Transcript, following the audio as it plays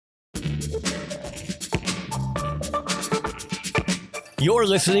You're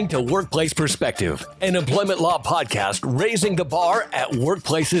listening to Workplace Perspective, an employment law podcast raising the bar at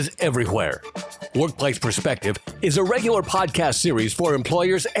workplaces everywhere. Workplace Perspective is a regular podcast series for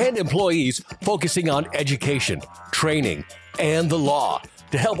employers and employees focusing on education, training, and the law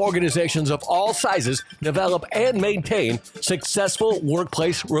to help organizations of all sizes develop and maintain successful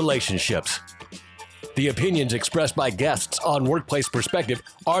workplace relationships. The opinions expressed by guests on Workplace Perspective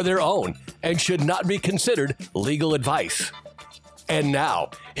are their own and should not be considered legal advice. And now,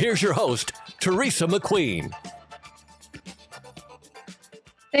 here's your host, Teresa McQueen.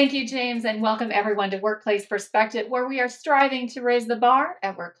 Thank you, James, and welcome everyone to Workplace Perspective, where we are striving to raise the bar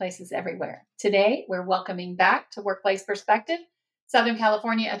at workplaces everywhere. Today, we're welcoming back to Workplace Perspective Southern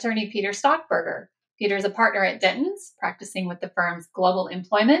California attorney Peter Stockburger. Peter is a partner at Denton's, practicing with the firm's global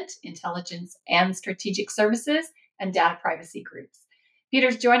employment, intelligence, and strategic services and data privacy groups.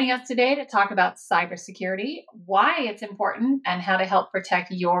 Peter's joining us today to talk about cybersecurity, why it's important, and how to help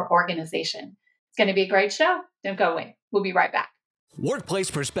protect your organization. It's going to be a great show. Don't go away. We'll be right back. Workplace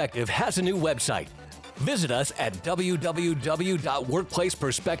Perspective has a new website. Visit us at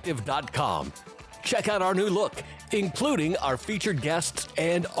www.workplaceperspective.com. Check out our new look, including our featured guests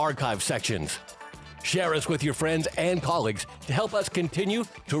and archive sections. Share us with your friends and colleagues to help us continue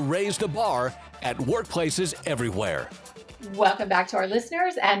to raise the bar at workplaces everywhere. Welcome back to our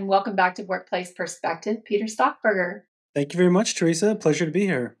listeners, and welcome back to Workplace Perspective, Peter Stockburger. Thank you very much, Teresa. Pleasure to be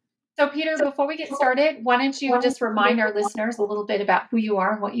here. So, Peter, before we get started, why don't you just remind our listeners a little bit about who you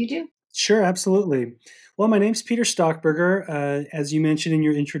are and what you do? Sure, absolutely. Well, my name's Peter Stockburger. As you mentioned in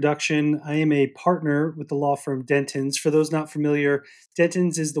your introduction, I am a partner with the law firm Denton's. For those not familiar,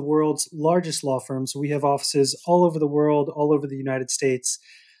 Denton's is the world's largest law firm. So we have offices all over the world, all over the United States.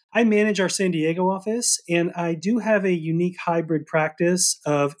 I manage our San Diego office, and I do have a unique hybrid practice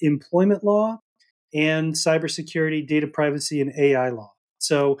of employment law and cybersecurity, data privacy, and AI law.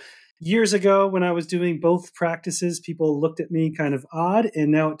 So years ago, when I was doing both practices, people looked at me kind of odd, and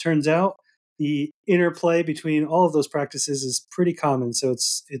now it turns out the interplay between all of those practices is pretty common, so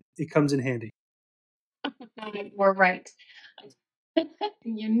it comes in handy. We're right.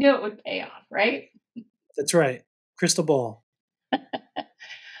 You knew it would pay off, right? That's right. Crystal ball.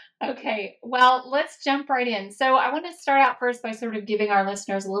 Okay, well, let's jump right in. So I want to start out first by sort of giving our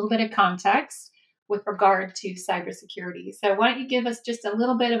listeners a little bit of context with regard to cybersecurity. So why don't you give us just a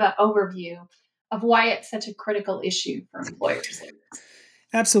little bit of an overview of why it's such a critical issue for employers?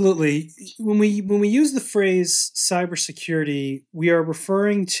 Absolutely. When we use the phrase cybersecurity, we are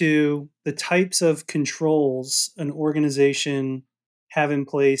referring to the types of controls an organization have in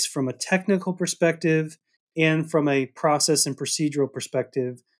place from a technical perspective and from a process and procedural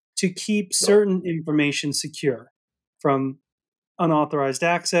perspective to keep certain information secure from unauthorized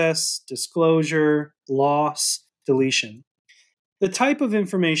access, disclosure, loss, deletion. The type of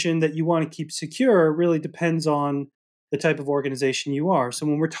information that you want to keep secure really depends on the type of organization you are. So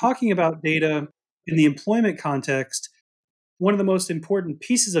when we're talking about data in the employment context, one of the most important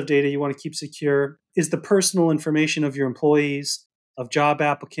pieces of data you want to keep secure is the personal information of your employees, of job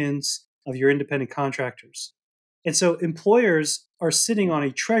applicants, of your independent contractors. And so employers are sitting on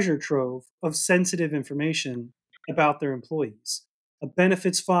a treasure trove of sensitive information about their employees. A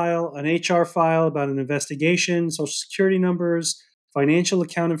benefits file, an HR file about an investigation, social security numbers, financial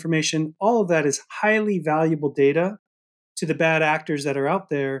account information, all of that is highly valuable data to the bad actors that are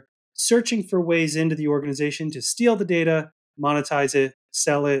out there searching for ways into the organization to steal the data, monetize it,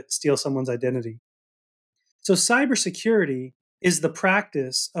 sell it, steal someone's identity. So cybersecurity is the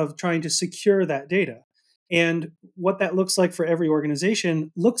practice of trying to secure that data. And what that looks like for every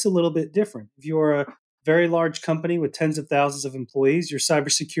organization looks a little bit different. If you're a very large company with tens of thousands of employees, your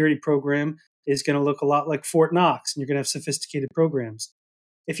cybersecurity program is going to look a lot like Fort Knox, and you're going to have sophisticated programs.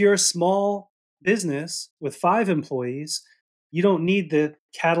 If you're a small business with 5 employees, you don't need the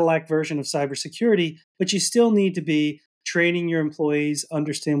Cadillac version of cybersecurity, but you still need to be training your employees,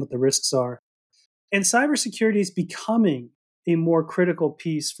 understand what the risks are. And cybersecurity is becoming a more critical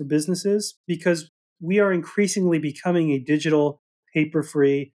piece for businesses because we are increasingly becoming a digital,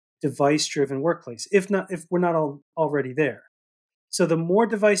 paper-free, device-driven workplace, if we're not already there. So the more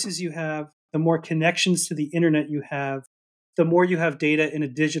devices you have, the more connections to the internet you have, the more you have data in a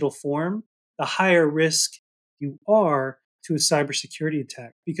digital form, the higher risk you are to a cybersecurity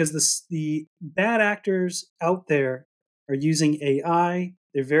attack. Because the bad actors out there are using AI,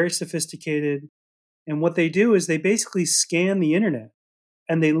 they're very sophisticated, and what they do is they basically scan the internet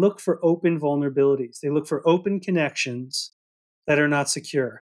and they look for open vulnerabilities. They look for open connections that are not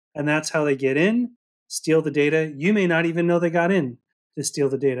secure. And that's how they get in, steal the data. You may not even know they got in. to steal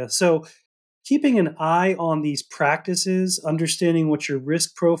the data. So keeping an eye on these practices, understanding what your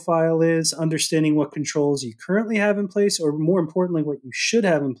risk profile is, understanding what controls you currently have in place, or more importantly, what you should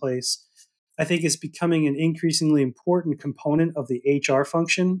have in place, I think is becoming an increasingly important component of the HR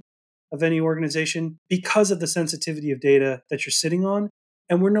function of any organization because of the sensitivity of data that you're sitting on.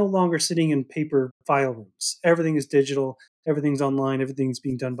 And we're no longer sitting in paper file rooms. Everything is digital, everything's online, everything's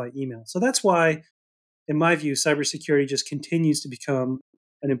being done by email. So that's why, in my view, cybersecurity just continues to become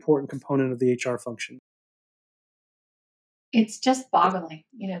an important component of the HR function. It's just boggling,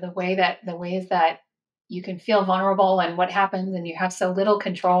 the ways that you can feel vulnerable and what happens, and you have so little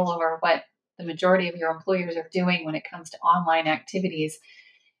control over what the majority of your employers are doing when it comes to online activities,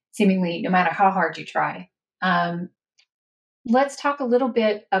 seemingly no matter how hard you try. Let's talk a little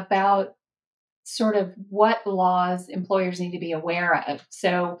bit about sort of what laws employers need to be aware of.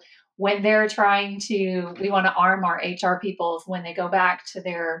 So when they're we want to arm our HR people when they go back to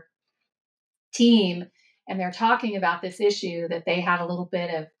their team and they're talking about this issue, that they have a little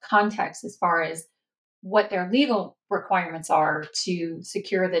bit of context as far as what their legal requirements are to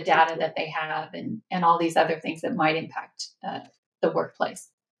secure the data that they have and all these other things that might impact the workplace.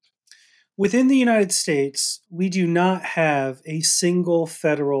 Within the United States, we do not have a single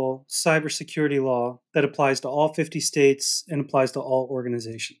federal cybersecurity law that applies to all 50 states and applies to all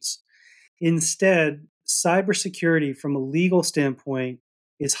organizations. Instead, cybersecurity from a legal standpoint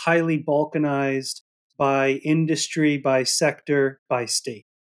is highly balkanized by industry, by sector, by state.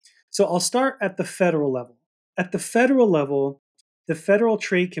 So I'll start at the federal level. At the federal level, the Federal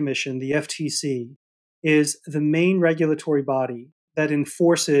Trade Commission, the FTC, is the main regulatory body that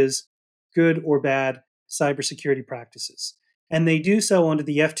enforces good or bad cybersecurity practices. And they do so under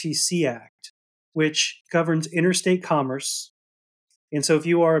the FTC Act, which governs interstate commerce. And so if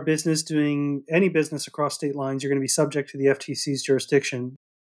you are a business doing any business across state lines, you're going to be subject to the FTC's jurisdiction.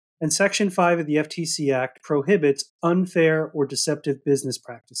 And Section 5 of the FTC Act prohibits unfair or deceptive business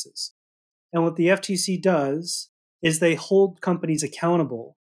practices. And what the FTC does is they hold companies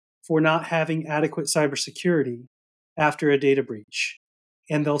accountable for not having adequate cybersecurity after a data breach.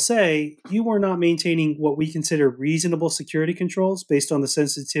 And they'll say, you are not maintaining what we consider reasonable security controls based on the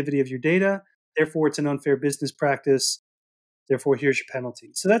sensitivity of your data. Therefore, it's an unfair business practice. Therefore, here's your penalty.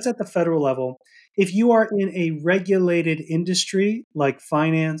 So that's at the federal level. If you are in a regulated industry like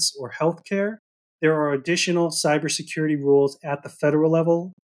finance or healthcare, there are additional cybersecurity rules at the federal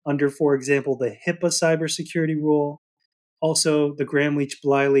level under, for example, the HIPAA cybersecurity rule, also the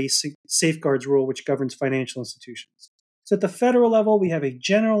Gramm-Leach-Bliley safeguards rule, which governs financial institutions. So at the federal level, we have a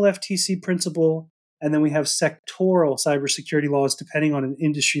general FTC principle, and then we have sectoral cybersecurity laws depending on an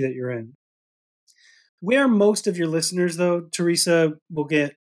industry that you're in. Where most of your listeners, though, Teresa, will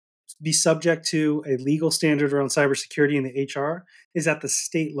be subject to a legal standard around cybersecurity in the HR is at the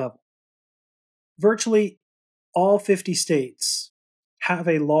state level. Virtually all 50 states have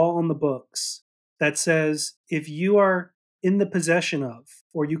a law on the books that says if you are in the possession of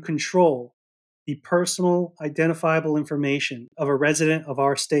or you control the personal identifiable information of a resident of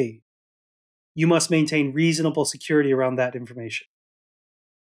our state, you must maintain reasonable security around that information.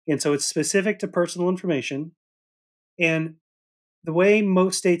 And so it's specific to personal information. And the way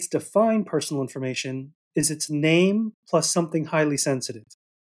most states define personal information is its name plus something highly sensitive,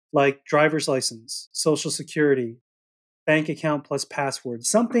 like driver's license, social security, bank account plus password,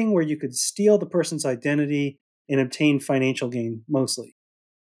 something where you could steal the person's identity and obtain financial gain mostly.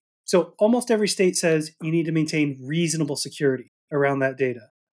 So almost every state says you need to maintain reasonable security around that data.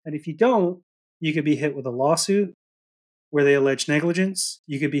 And if you don't, you could be hit with a lawsuit where they allege negligence.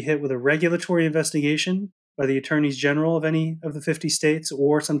 You could be hit with a regulatory investigation by the attorneys general of any of the 50 states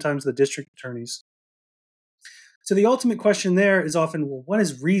or sometimes the district attorneys. So the ultimate question there is often, well, what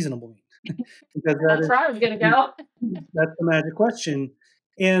does reasonable mean? Because that's where I was going to go. That's the magic question.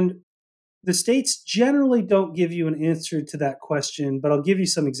 And the states generally don't give you an answer to that question, but I'll give you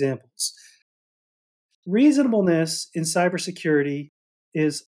some examples. Reasonableness in cybersecurity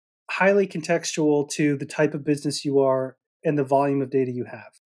is highly contextual to the type of business you are and the volume of data you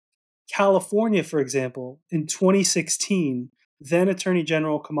have. California, for example, in 2016, then Attorney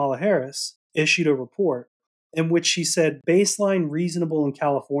General Kamala Harris issued a report in which she said baseline reasonable in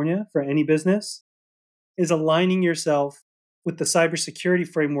California for any business is aligning yourself with the cybersecurity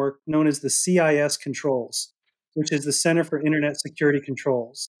framework known as the CIS controls, which is the Center for Internet Security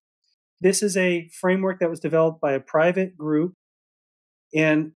Controls. This is a framework that was developed by a private group.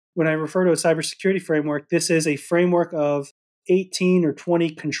 And when I refer to a cybersecurity framework, this is a framework of 18 or 20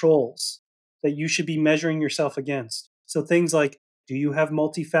 controls that you should be measuring yourself against. So things like, do you have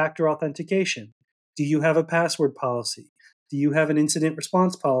multi-factor authentication? Do you have a password policy? Do you have an incident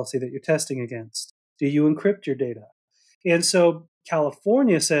response policy that you're testing against? Do you encrypt your data? And so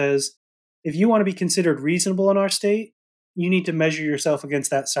California says, if you want to be considered reasonable in our state, you need to measure yourself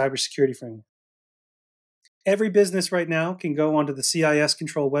against that cybersecurity framework. Every business right now can go onto the CIS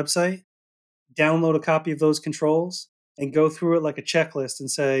control website, download a copy of those controls, and go through it like a checklist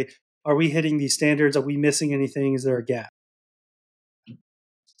and say, are we hitting these standards? Are we missing anything? Is there a gap?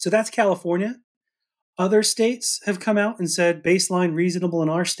 So that's California. Other states have come out and said baseline reasonable in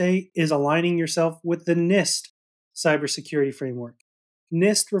our state is aligning yourself with the NIST cybersecurity framework.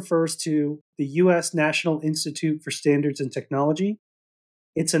 NIST refers to the U.S. National Institute for Standards and Technology.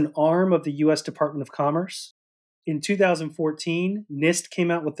 It's an arm of the U.S. Department of Commerce. In 2014, NIST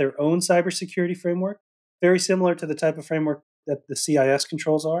came out with their own cybersecurity framework, very similar to the type of framework that the CIS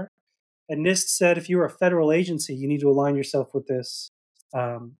controls are. And NIST said if you're a federal agency, you need to align yourself with this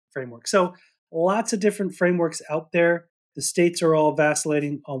framework. So lots of different frameworks out there. The states are all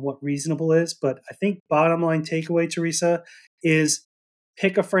vacillating on what reasonable is. But I think bottom line takeaway, Teresa, is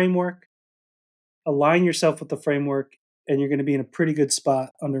pick a framework, align yourself with the framework, and you're going to be in a pretty good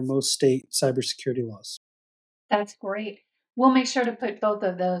spot under most state cybersecurity laws. That's great. We'll make sure to put both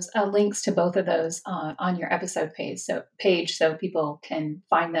of those links to both of those on your episode page so people can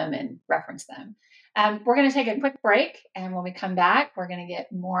find them and reference them. We're going to take a quick break, and when we come back, we're going to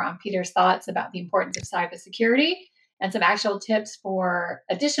get more on Peter's thoughts about the importance of cybersecurity and some additional tips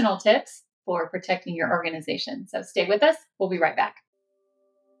for protecting your organization. So stay with us. We'll be right back.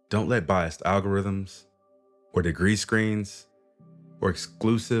 Don't let biased algorithms or degree screens or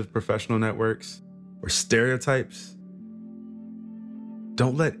exclusive professional networks or stereotypes.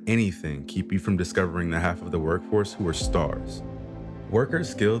 Don't let anything keep you from discovering the half of the workforce who are stars. Workers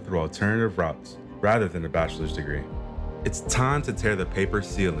skilled through alternative routes rather than a bachelor's degree. It's time to tear the paper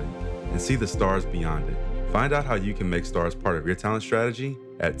ceiling and see the stars beyond it. Find out how you can make stars part of your talent strategy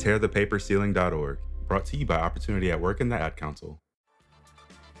at tearthepaperceiling.org. Brought to you by Opportunity at Work and the Ad Council.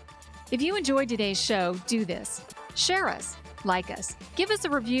 If you enjoyed today's show, do this. Share us, like us, give us a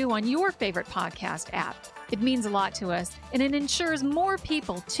review on your favorite podcast app. It means a lot to us, and it ensures more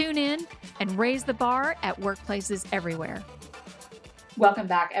people tune in and raise the bar at workplaces everywhere. Welcome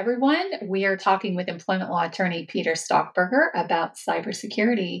back, everyone. We are talking with employment law attorney Peter Stockburger about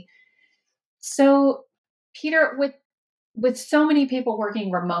cybersecurity. So, Peter, with so many people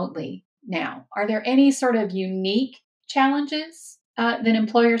working remotely now, are there any sort of unique challenges that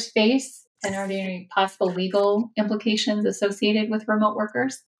employers face? And are there any possible legal implications associated with remote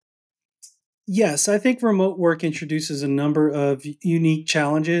workers? Yes, I think remote work introduces a number of unique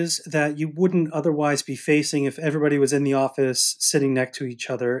challenges that you wouldn't otherwise be facing if everybody was in the office sitting next to each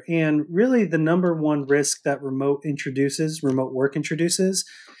other. And really the number one risk that remote work introduces,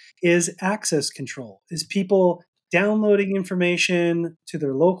 is access control, is people downloading information to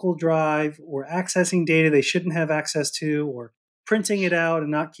their local drive or accessing data they shouldn't have access to, or printing it out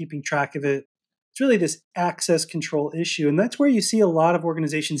and not keeping track of it. It's really this access control issue. And that's where you see a lot of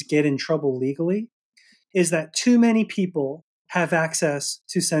organizations get in trouble legally, is that too many people have access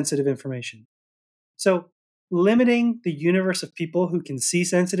to sensitive information. So limiting the universe of people who can see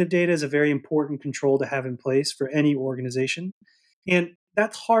sensitive data is a very important control to have in place for any organization. And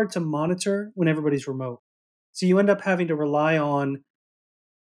that's hard to monitor when everybody's remote. So you end up having to rely on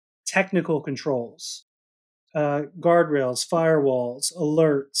technical controls, guardrails, firewalls,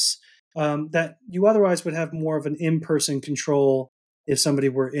 alerts, that you otherwise would have more of an in-person control if somebody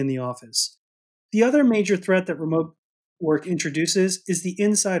were in the office. The other major threat that remote work introduces is the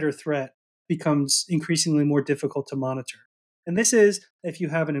insider threat becomes increasingly more difficult to monitor. And this is if you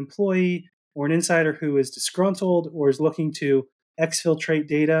have an employee or an insider who is disgruntled or is looking to exfiltrate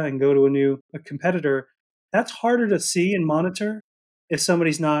data and go to a competitor, that's harder to see and monitor if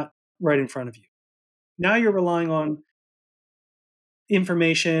somebody's not right in front of you. Now you're relying on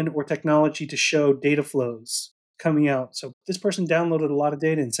information or technology to show data flows coming out. So this person downloaded a lot of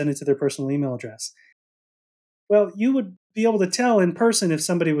data and sent it to their personal email address. Well, you would be able to tell in person if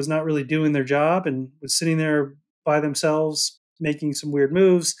somebody was not really doing their job and was sitting there by themselves making some weird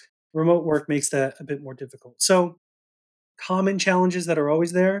moves. Remote work makes that a bit more difficult. So common challenges that are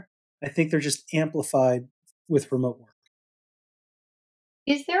always there, I think they're just amplified with remote work.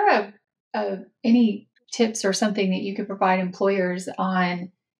 Is there any tips or something that you could provide employers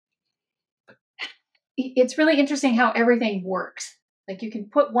on? It's really interesting how everything works. Like you can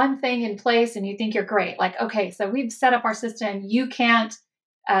put one thing in place and you think you're great. Like, okay, so we've set up our system. You can't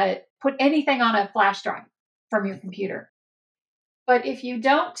put anything on a flash drive from your computer. But if you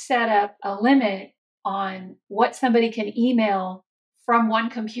don't set up a limit on what somebody can email from one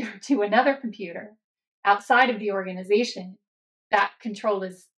computer to another computer outside of the organization, that control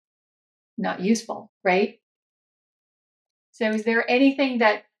is not useful, right? So is there any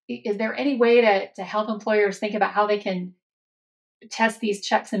way to help employers think about how they can test these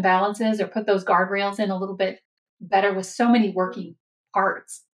checks and balances or put those guardrails in a little bit better with so many working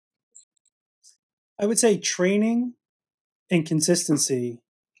parts? I would say training and consistency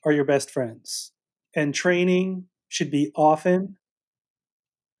are your best friends. And training should be often,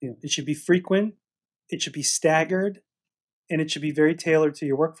 it should be frequent, it should be staggered, and it should be very tailored to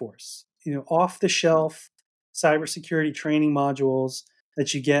your workforce. Off the shelf cybersecurity training modules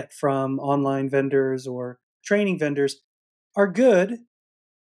that you get from online vendors or training vendors are good,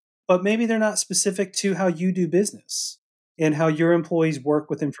 but maybe they're not specific to how you do business and how your employees work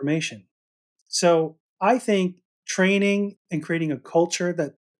with information. So I think training and creating a culture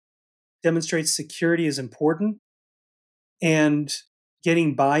that demonstrates security is important, and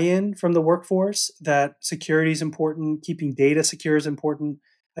getting buy-in from the workforce that security is important, keeping data secure is important.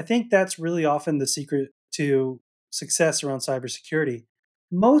 I think that's really often the secret to success around cybersecurity.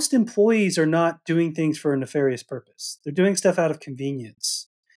 Most employees are not doing things for a nefarious purpose. They're doing stuff out of convenience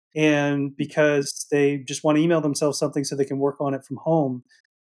and because they just want to email themselves something so they can work on it from home.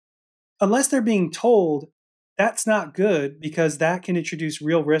 Unless they're being told, that's not good, because that can introduce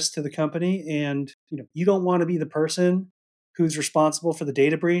real risk to the company. And you don't want to be the person who's responsible for the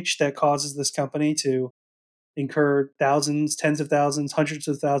data breach that causes this company to incur thousands, tens of thousands, hundreds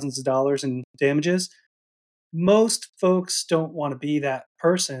of thousands of dollars in damages. Most folks don't want to be that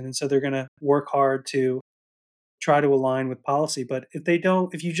person, and so they're going to work hard to try to align with policy. But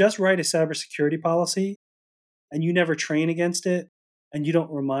if you just write a cybersecurity policy and you never train against it, and you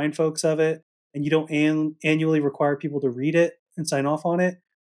don't remind folks of it, and you don't annually require people to read it and sign off on it,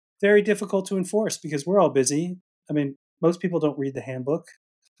 very difficult to enforce because we're all busy. I mean, most people don't read the handbook,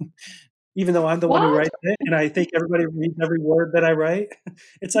 even though I'm the one who What? writes it, and I think everybody reads every word that I write.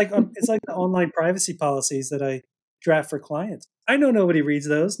 It's like the online privacy policies that I draft for clients. I know nobody reads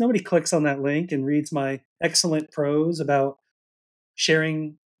those. Nobody clicks on that link and reads my excellent prose about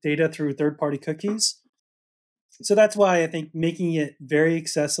sharing data through third-party cookies. So that's why I think making it very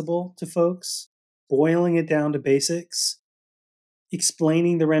accessible to folks, boiling it down to basics,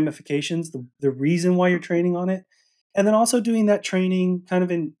 explaining the ramifications, the reason why you're training on it, and then also doing that training kind of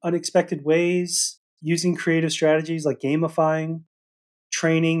in unexpected ways, using creative strategies like gamifying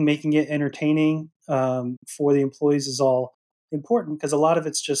training, making it entertaining for the employees is all important, because a lot of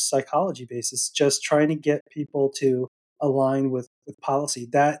it's just psychology based. It's just trying to get people to align with policy.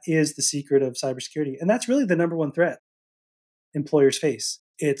 That is the secret of cybersecurity. And that's really the number one threat employers face.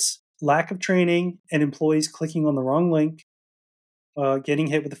 It's lack of training and employees clicking on the wrong link, getting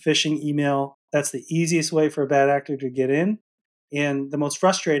hit with a phishing email. That's the easiest way for a bad actor to get in, and the most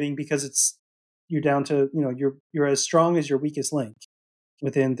frustrating, because you're down to, you're as strong as your weakest link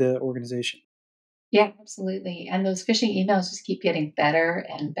within the organization. Yeah, absolutely. And those phishing emails just keep getting better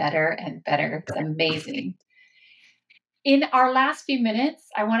and better and better. It's amazing. In our last few minutes,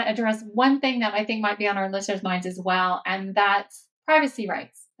 I want to address one thing that I think might be on our listeners' minds as well, and that's privacy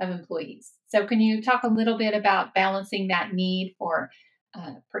rights of employees. So can you talk a little bit about balancing that need for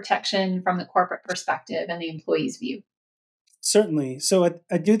protection from the corporate perspective and the employee's view? Certainly. So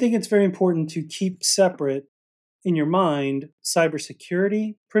I do think it's very important to keep separate in your mind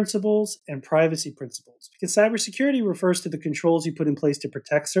cybersecurity principles and privacy principles, because cybersecurity refers to the controls you put in place to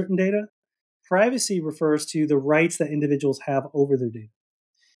protect certain data. Privacy refers to the rights that individuals have over their data.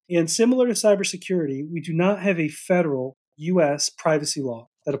 And similar to cybersecurity, we do not have a federal U.S. privacy law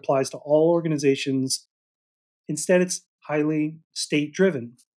that applies to all organizations. Instead, it's highly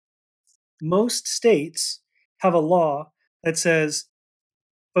state-driven. Most states have a law that says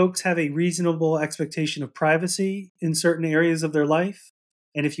folks have a reasonable expectation of privacy in certain areas of their life.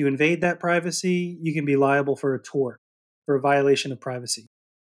 And if you invade that privacy, you can be liable for a tort, for a violation of privacy.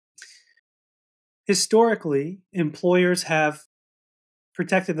 Historically, employers have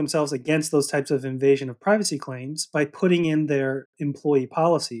protected themselves against those types of invasion of privacy claims by putting in their employee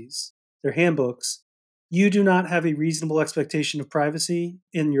policies, their handbooks. You do not have a reasonable expectation of privacy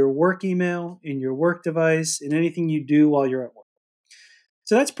in your work email, in your work device, in anything you do while you're at work.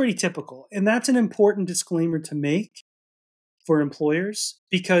 So that's pretty typical. And that's an important disclaimer to make for employers,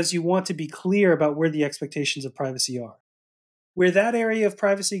 because you want to be clear about where the expectations of privacy are. Where that area of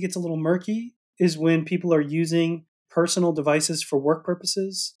privacy gets a little murky is when people are using personal devices for work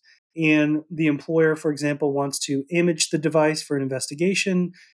purposes, and the employer, for example, wants to image the device for an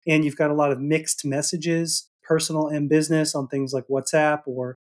investigation, and you've got a lot of mixed messages, personal and business, on things like WhatsApp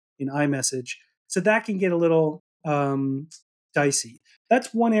or in iMessage. So that can get a little dicey.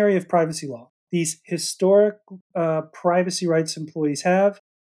 That's one area of privacy law. these historic privacy rights employees have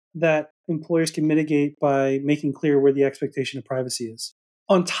that employers can mitigate by making clear where the expectation of privacy is.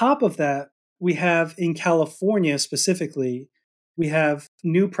 On top of that, we have in California specifically, we have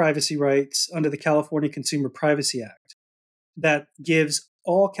new privacy rights under the California Consumer Privacy Act that gives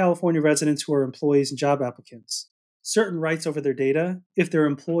all California residents who are employees and job applicants certain rights over their data if their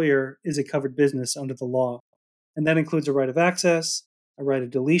employer is a covered business under the law. And that includes a right of access, a right of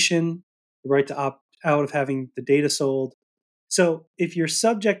deletion, the right to opt out of having the data sold. So if you're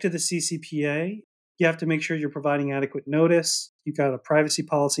subject to the CCPA, you have to make sure you're providing adequate notice. You've got a privacy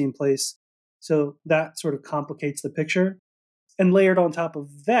policy in place. So that sort of complicates the picture. And layered on top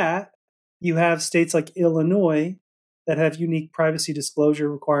of that, you have states like Illinois that have unique privacy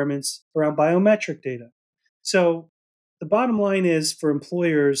disclosure requirements around biometric data. So the bottom line is for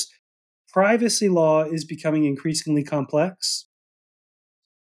employers, privacy law is becoming increasingly complex.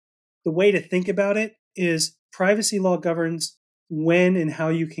 The way to think about it is privacy law governs when and how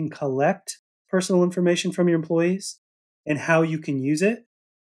you can collect personal information from your employees and how you can use it.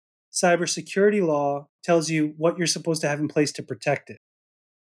 Cybersecurity law tells you what you're supposed to have in place to protect it.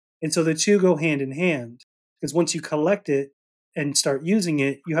 And so the two go hand in hand, because once you collect it and start using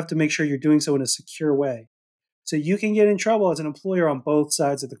it, you have to make sure you're doing so in a secure way. So you can get in trouble as an employer on both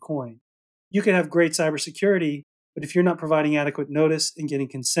sides of the coin. You can have great cybersecurity, but if you're not providing adequate notice and getting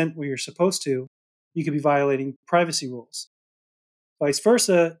consent where you're supposed to, you could be violating privacy rules. Vice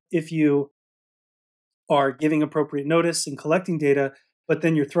versa, if you are giving appropriate notice and collecting data, but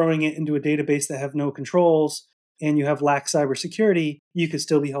then you're throwing it into a database that have no controls and you have lax cybersecurity, you could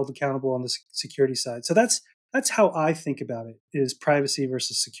still be held accountable on the security side. So that's how I think about it, is privacy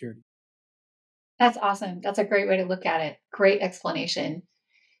versus security. That's awesome. That's a great way to look at it. Great explanation.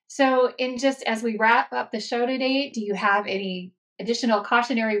 So just as we wrap up the show today, do you have any additional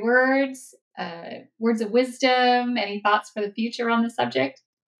cautionary words, words of wisdom, any thoughts for the future on the subject?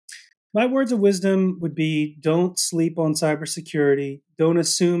 My words of wisdom would be, don't sleep on cybersecurity. Don't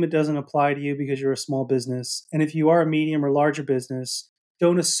assume it doesn't apply to you because you're a small business. And if you are a medium or larger business,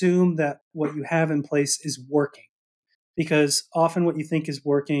 don't assume that what you have in place is working. Because often what you think is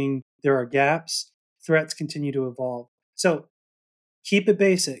working, there are gaps. Threats continue to evolve. So keep it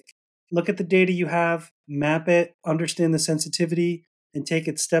basic. Look at the data you have, map it, understand the sensitivity, and take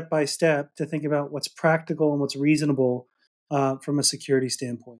it step by step to think about what's practical and what's reasonable from a security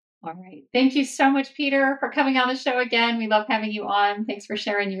standpoint. All right. Thank you so much, Peter, for coming on the show again. We love having you on. Thanks for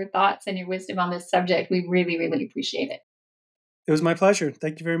sharing your thoughts and your wisdom on this subject. We really, really appreciate it. It was my pleasure.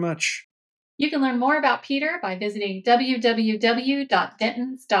 Thank you very much. You can learn more about Peter by visiting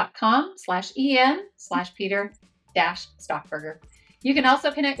www.dentons.com/en/Peter-Stockburger. You can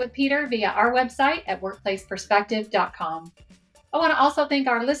also connect with Peter via our website at workplaceperspective.com. I want to also thank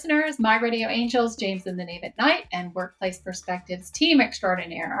our listeners, My Radio Angels, James and the Knave at Night, and Workplace Perspectives team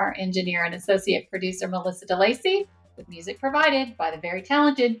extraordinaire, our engineer and associate producer, Melissa DeLacy, with music provided by the very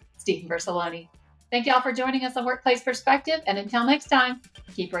talented Stephen Versaloni. Thank you all for joining us on Workplace Perspective, and until next time,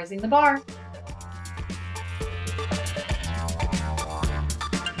 keep raising the bar.